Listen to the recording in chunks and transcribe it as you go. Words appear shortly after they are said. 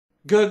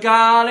Good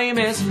golly,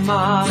 Miss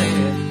Molly,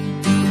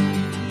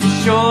 you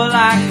sure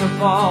like the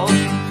ball.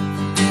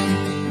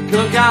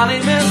 Good golly,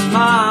 Miss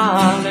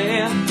Molly,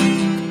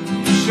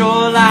 you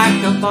sure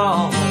like the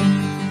ball.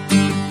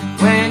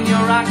 When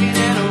you're rocking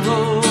and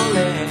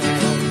rolling,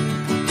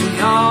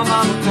 your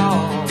mama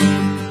calls.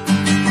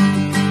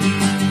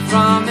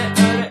 From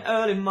the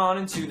early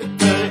morning to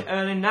the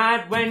early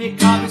night, when you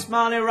call Miss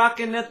Molly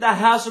rocking at the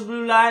house of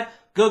blue light.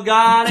 Good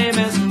golly,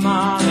 Miss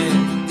Molly,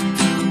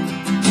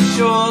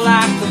 sure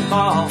like the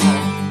ball.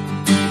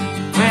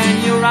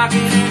 When you're rocking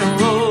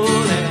and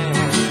rolling,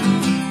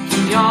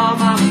 your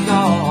mama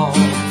calls.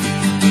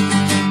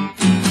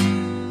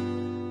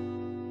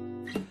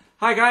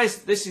 Hi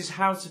guys, this is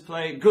how to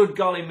play Good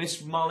Golly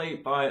Miss Molly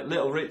by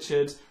Little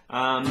Richard.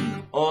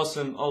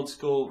 Awesome old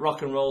school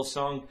rock and roll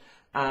song,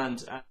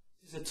 and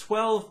it's a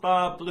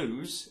 12-bar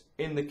blues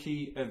in the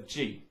key of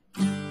G.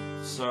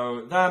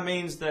 So that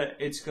means that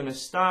it's going to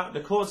start, the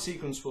chord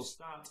sequence will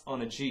start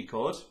on a G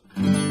chord,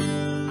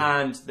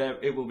 and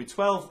it will be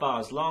 12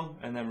 bars long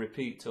and then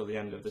repeat till the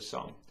end of the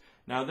song.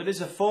 Now there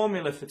is a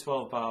formula for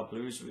 12-bar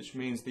blues, which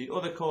means the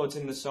other chords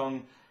in the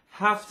song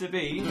have to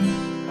be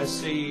a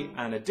C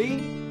and a D,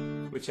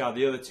 which are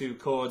the other two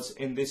chords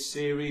in this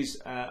series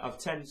of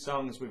 10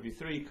 songs with your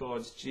three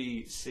chords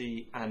G,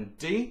 C and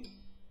D.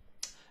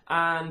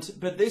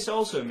 But this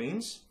also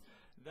means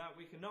that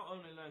we can not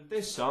only learn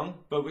this song,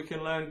 but we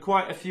can learn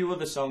quite a few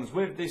other songs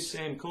with this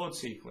same chord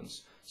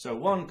sequence. So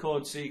one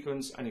chord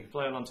sequence, and you can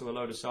play along to a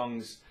load of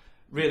songs.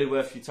 Really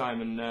worth your time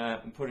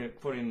and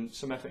putting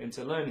some effort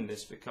into learning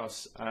this,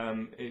 because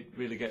it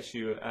really gets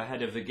you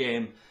ahead of the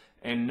game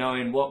in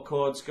knowing what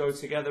chords go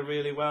together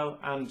really well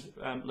and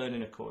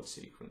learning a chord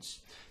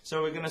sequence.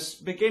 So we're going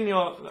to begin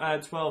your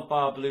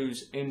 12-bar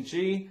blues in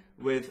G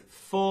with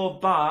 4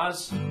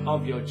 bars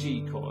of your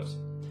G chord.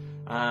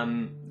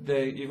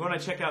 You want to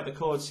check out the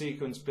chord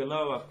sequence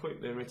below. I've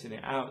quickly written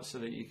it out so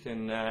that you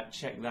can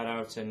check that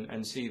out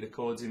and see the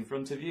chords in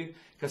front of you,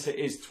 because it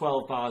is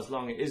 12 bars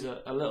long. It is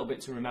a little bit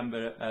to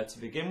remember to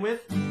begin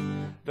with.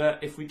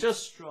 But if we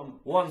just strum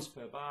once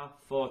per bar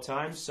 4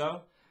 times,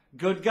 so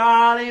Good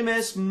golly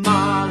Miss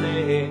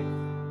Molly,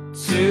 2,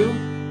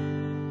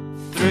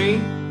 3,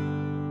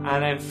 and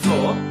then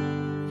 4.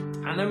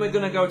 And then we're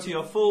going to go to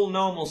your full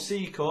normal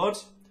C chord.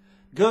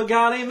 Good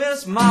golly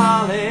Miss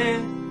Molly,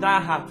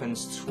 that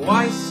happens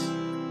twice.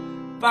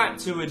 Back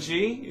to a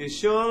G, you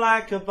sure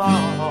like a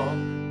ball,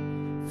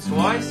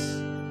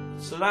 twice.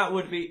 So that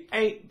would be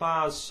 8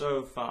 bars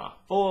so far.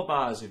 4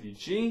 bars of your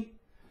G,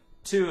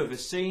 2 of a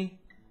C,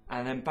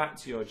 and then back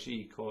to your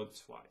G chord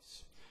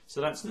twice. So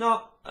that's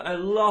not a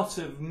lot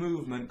of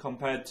movement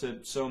compared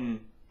to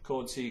some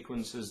chord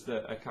sequences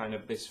that are kind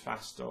of this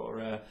fast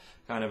or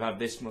kind of have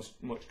this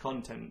much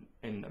content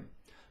in them.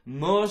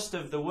 Most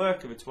of the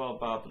work of a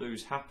 12-bar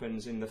blues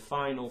happens in the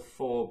final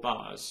 4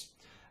 bars,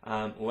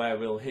 where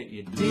we'll hit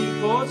your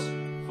D chord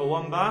for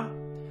 1 bar,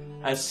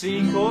 a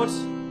C chord,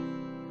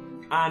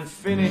 and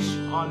finish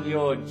on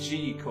your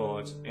G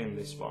chord in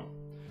this one.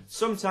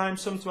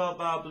 Sometimes some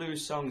 12-bar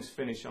blues songs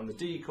finish on the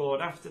D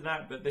chord after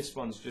that, but this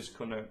one's just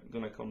gonna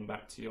come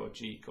back to your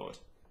G chord.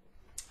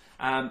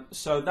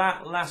 So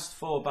that last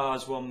 4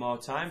 bars one more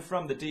time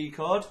from the D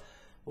chord.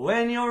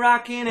 When you're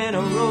rocking and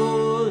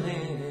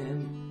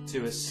rolling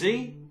to a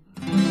C,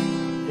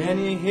 can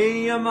you hear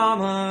your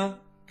mama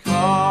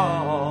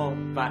call?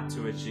 Back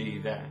to a G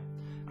there.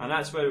 And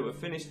that's where it would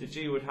finish. The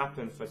G would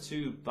happen for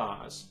 2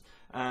 bars.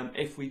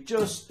 If we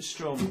just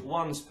strum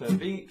once per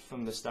beat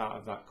from the start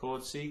of that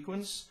chord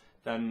sequence,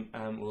 then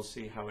we'll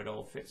see how it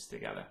all fits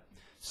together.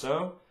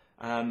 So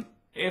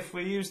if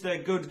we use the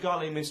Good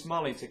Golly Miss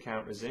Molly to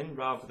count us in,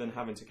 rather than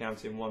having to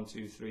count in 1,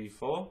 2, 3,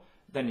 4,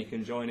 then you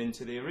can join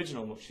into the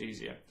original much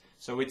easier.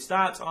 So we'd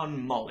start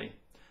on Molly.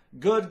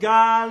 Good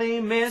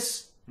golly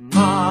Miss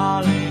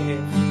Molly.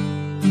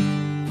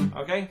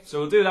 Okay,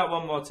 so we'll do that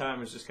one more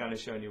time. It's just kind of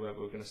showing you where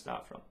we're going to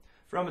start from.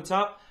 From the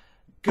top,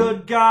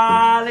 good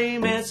golly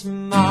Miss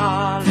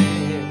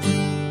Molly,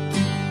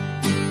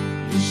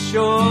 you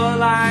sure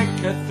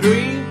like a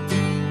 3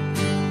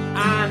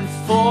 and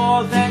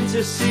 4, then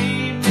to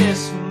C,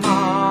 Miss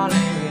Molly,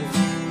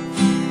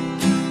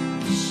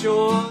 you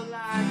sure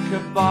like a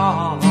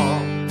ball.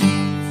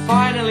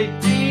 Finally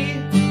D,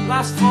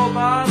 last 4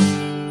 bars,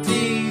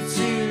 D,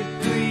 2,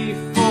 3,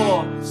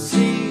 4,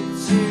 C,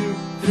 2,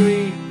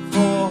 3,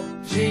 4,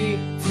 G,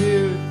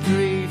 2,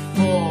 3,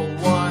 4,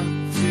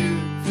 1, 2,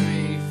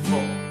 3, 4.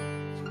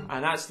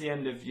 And that's the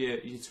end of your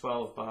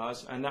 12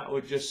 bars, and that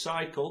would just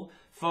cycle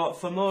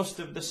for most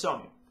of the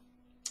song.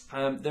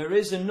 There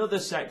is another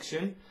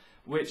section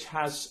which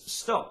has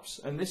stops,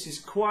 and this is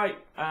quite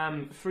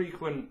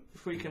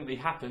frequently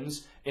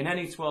happens in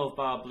any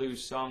 12-bar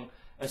blues song,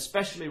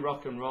 especially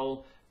rock and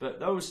roll. But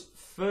those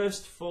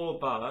first 4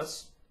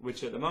 bars,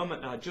 which at the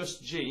moment are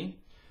just G,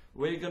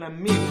 we're going to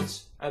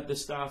mute at the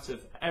start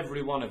of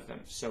every one of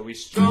them. So we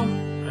strum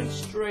and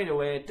straight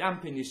away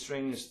dampen your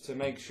strings to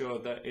make sure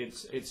that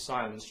it's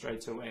silent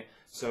straight away.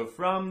 So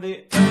from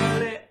the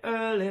early,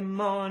 early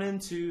morning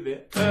to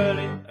the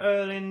early,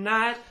 early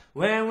night,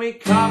 when we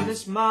caught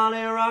Miss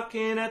Molly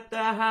rocking at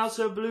the house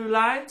of blue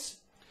lights.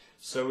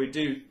 So we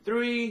do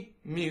 3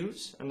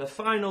 mutes, and the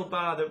final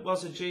bar that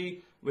was a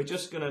G, we're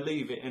just going to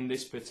leave it in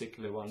this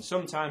particular one.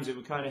 Sometimes it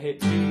would kind of hit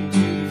G,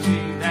 G, G,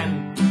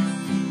 then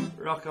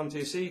rock onto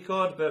your C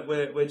chord, but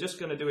we're just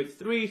going to do it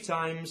 3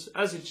 times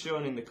as it's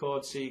shown in the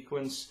chord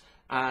sequence,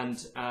 and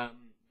then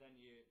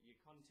you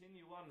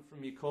continue on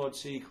from your chord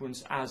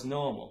sequence as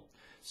normal.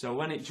 So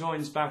when it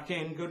joins back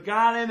in, Good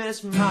Golly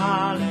Miss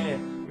Molly,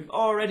 we've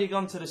already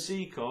gone to the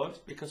C chord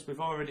because we've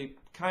already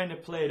kind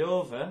of played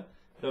over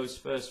those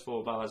first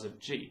 4 bars of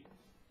G.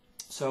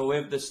 So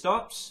with the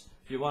stops,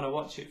 if you want to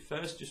watch it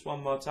first, just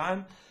one more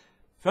time.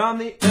 From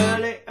the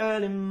early,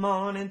 early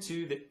morning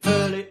to the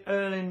early,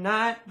 early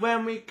night,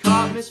 when we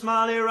caught Miss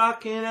Molly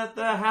rocking at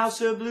the house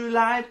of blue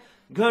light.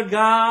 Good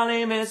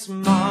golly, Miss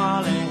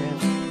Molly,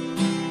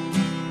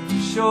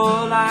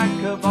 sure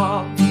like a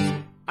ball.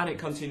 And it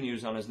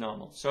continues on as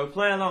normal. So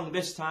play along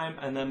this time,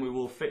 and then we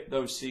will fit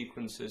those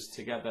sequences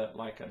together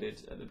like I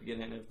did at the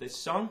beginning of this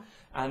song.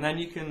 And then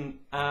you can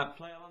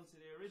play along to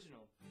the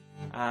original.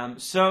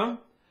 So,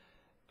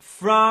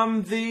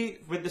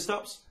 with the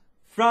stops.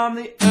 From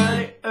the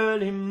early,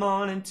 early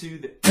morning to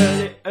the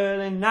early,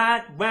 early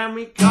night, when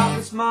we caught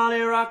Miss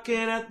Molly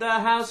rocking at the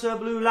house of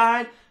blue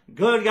light.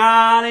 Good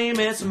golly,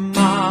 Miss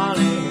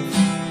Molly,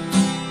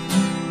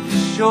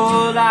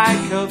 sure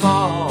like a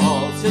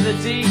ball. To the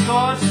D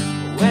chord,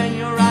 when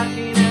you're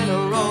rocking and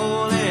a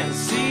rolling.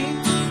 C,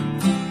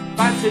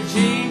 back to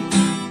G,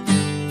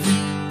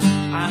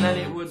 and then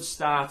it would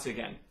start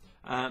again.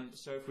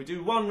 So if we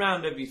do 1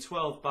 round of your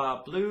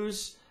 12-bar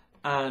blues,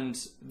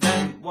 and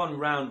then 1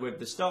 round with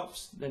the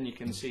stops, then you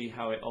can see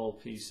how it all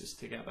pieces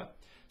together.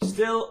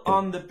 Still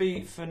on the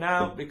beat for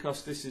now,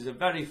 because this is a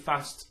very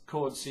fast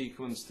chord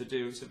sequence to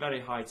do. It's a very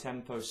high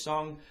tempo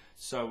song,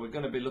 so we're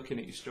going to be looking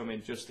at your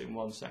strumming just in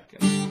 1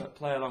 second. But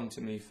play along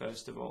to me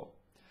first of all.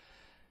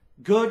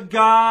 Good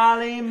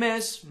golly,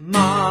 Miss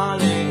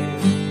Molly,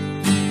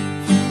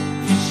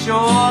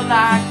 sure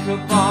like a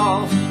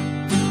ball.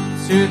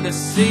 To the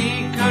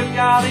C, good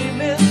golly,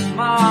 Miss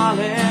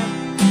Molly,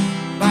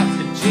 back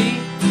to G,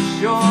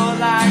 sure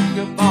like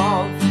a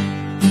ball,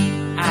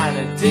 and a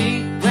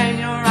D when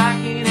you're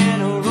rocking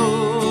and a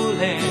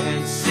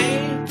rolling. C,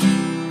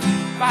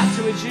 back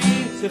to a G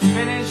to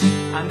finish,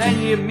 and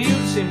then you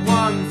mute in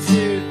 1,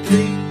 2,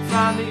 3.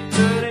 From the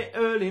early,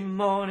 early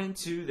morning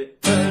to the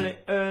early,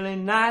 early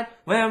night,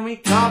 when we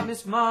caught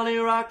Miss Molly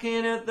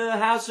rocking at the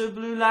house of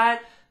blue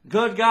light.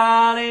 Good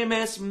golly,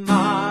 Miss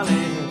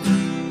Molly,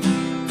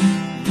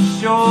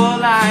 sure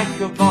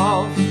like a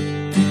ball.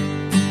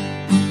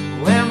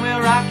 When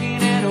we're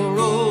rocking and a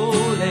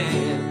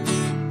rolling,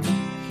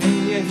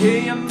 can you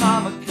hear your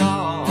mama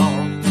call?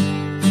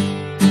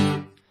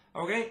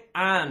 Okay,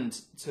 and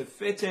to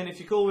fit in, if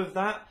you're cool with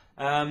that,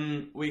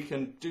 we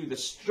can do the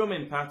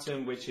strumming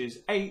pattern, which is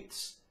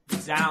 8s,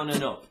 down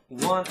and up.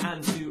 1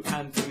 and 2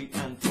 and 3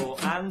 and 4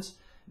 and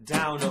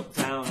down, up,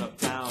 down, up,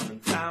 down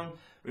and down.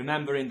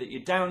 Remembering that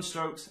your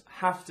downstrokes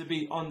have to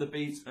be on the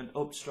beat and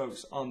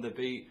upstrokes on the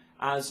beat,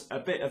 as a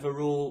bit of a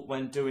rule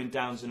when doing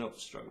downs and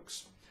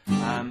upstrokes.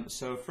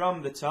 So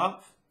from the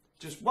top,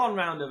 just 1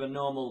 round of a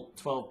normal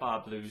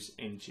 12-bar blues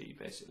in G,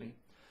 basically.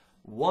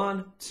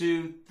 1,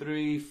 2,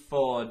 3,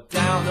 4,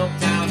 down, up,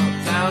 down,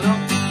 up, down,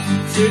 up.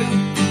 2,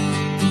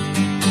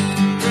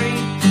 3,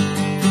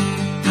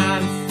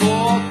 and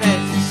 4,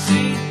 then to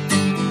C.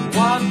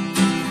 1,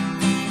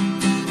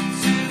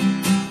 2,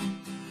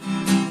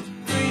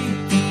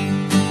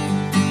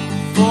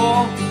 3,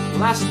 4.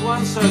 Last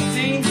one, so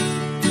D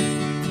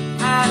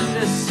and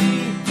a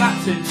C,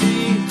 back to G,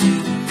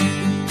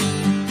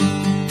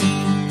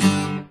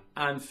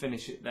 and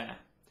finish it there.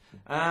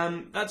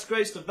 That's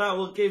great stuff. That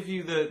will give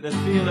you the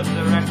feel of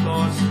the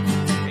record.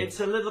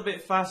 It's a little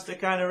bit faster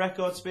kind of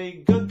record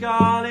speed. Good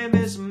golly,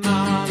 Miss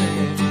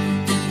Molly,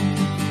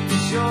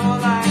 sure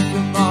like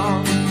a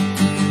ball.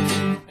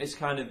 It's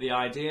kind of the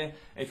idea.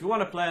 If you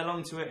want to play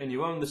along to it and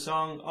you own the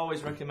song,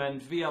 always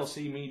recommend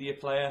VLC Media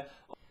Player.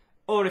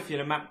 Or if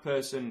you're a Mac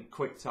person,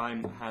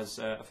 QuickTime has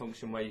a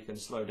function where you can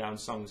slow down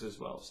songs as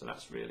well. So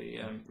that's really,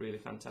 really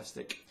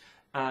fantastic.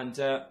 And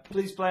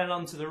please play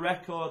along to the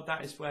record.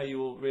 That is where you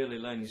will really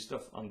learn your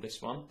stuff on this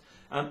one.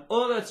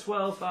 Other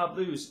 12-bar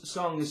blues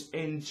songs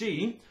in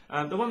G.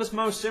 The one that's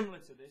most similar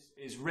to this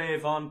is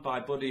Rave On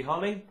by Buddy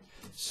Holly.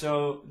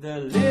 So the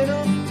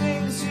little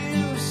things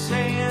you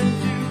say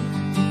and do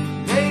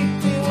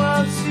make me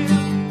want to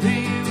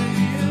be with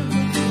you.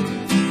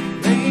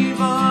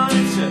 Rave on,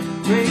 it's a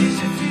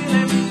crazy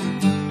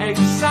feeling,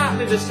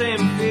 exactly the same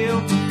feel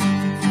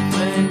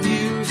when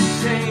you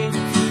say I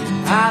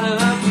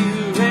love you.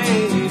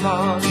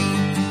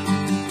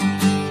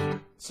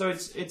 So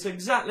it's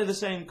exactly the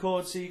same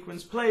chord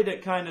sequence, played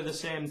at kind of the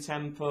same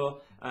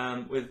tempo,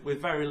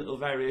 with very little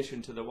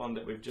variation to the one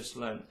that we've just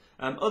learned.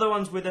 Other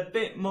ones with a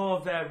bit more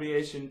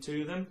variation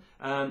to them.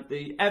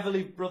 The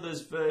Everly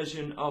Brothers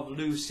version of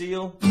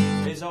Lucile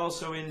is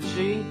also in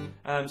G.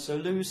 So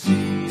Lucile,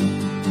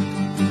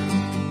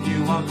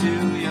 you won't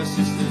do your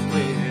sister's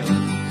will.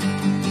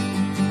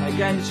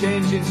 Again,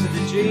 change into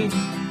the G,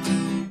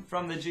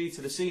 from the G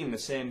to the C in the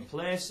same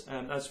place,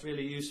 that's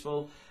really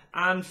useful.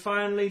 And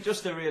finally,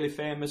 just a really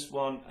famous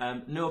one,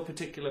 No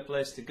Particular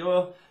Place to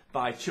Go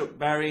by Chuck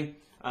Berry,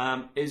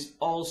 is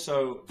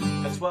also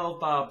a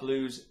 12-bar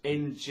blues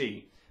in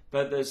G.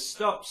 But there's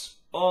stops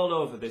all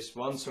over this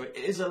one, so it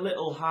is a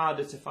little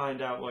harder to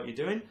find out what you're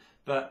doing.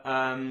 But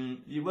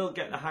you will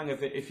get the hang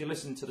of it if you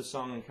listen to the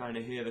song and kind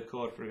of hear the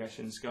chord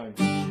progressions going.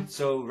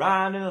 So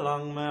riding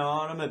along my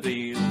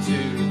automobile,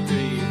 2,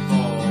 3, 4,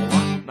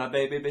 1, my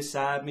baby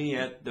beside me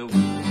at the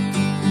wheel.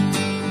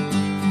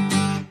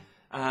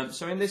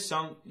 So in this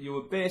song, you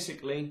would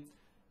basically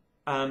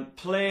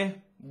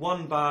play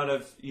one bar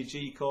of your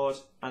G chord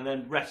and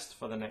then rest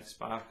for the next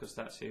bar, because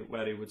that's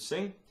where he would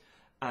sing.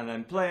 And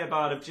then play a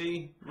bar of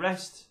G,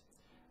 rest,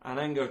 and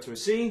then go to a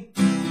C,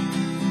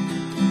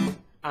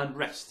 and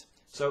rest.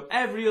 So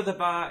every other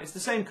bar is the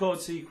same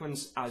chord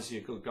sequence as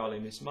your Good Golly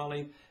Miss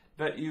Molly,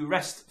 but you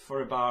rest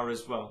for a bar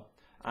as well.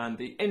 And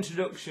the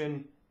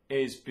introduction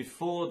is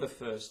before the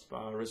first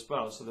bar as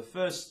well. So the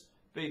first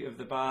beat of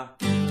the bar,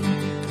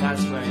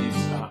 that's where you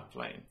start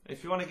playing.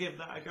 If you want to give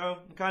that a go,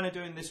 I'm kind of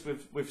doing this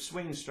with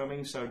swing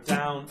strumming, so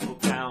down, up,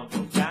 down,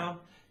 up, down.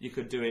 You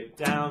could do it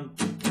down,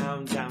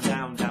 down, down,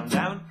 down, down,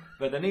 down,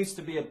 but there needs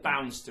to be a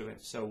bounce to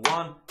it. So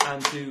 1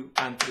 and 2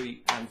 and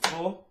 3 and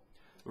 4,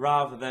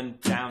 rather than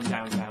down,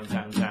 down, down,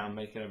 down, down,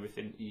 making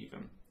everything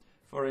even.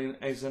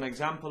 As an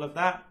example of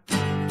that, 1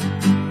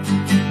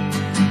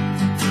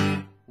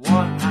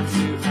 and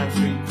 2 and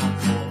 3 and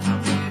 4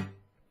 and 1.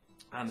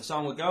 And the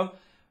song will go,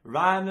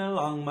 riding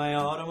along my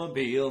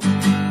automobile,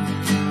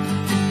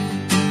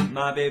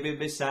 my baby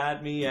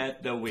beside me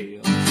at the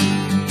wheel.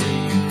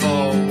 3,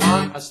 4,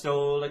 1, I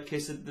stole a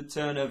kiss at the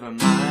turn of a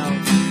mile,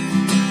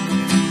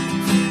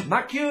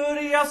 my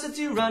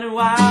curiosity running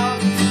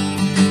wild,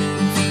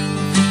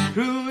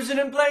 cruising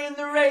and playing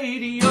the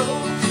radio.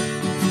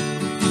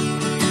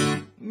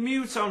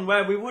 Mute on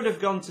where we would have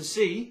gone to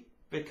C,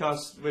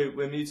 because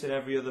we're muted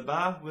every other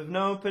bar, with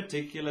no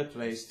particular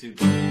place to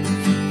go.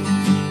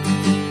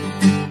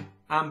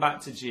 And back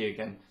to G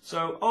again.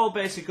 So all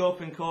basic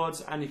open chords,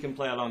 and you can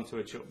play along to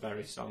a Chuck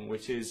Berry song,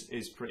 which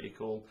is pretty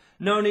cool.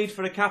 No need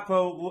for a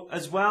capo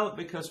as well,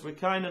 because we're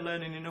kind of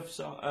learning enough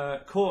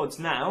chords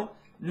now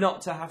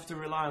not to have to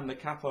rely on the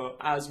capo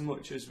as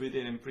much as we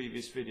did in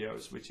previous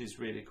videos, which is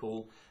really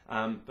cool.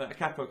 But a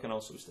capo can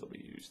also still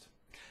be used.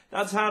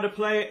 That's how to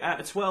play a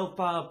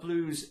 12-bar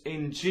blues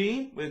in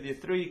G with your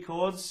 3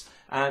 chords.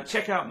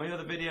 Check out my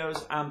other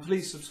videos, and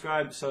please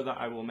subscribe so that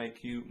I will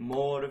make you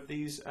more of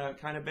these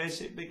kind of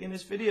basic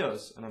beginners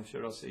videos. And I'm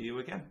sure I'll see you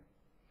again.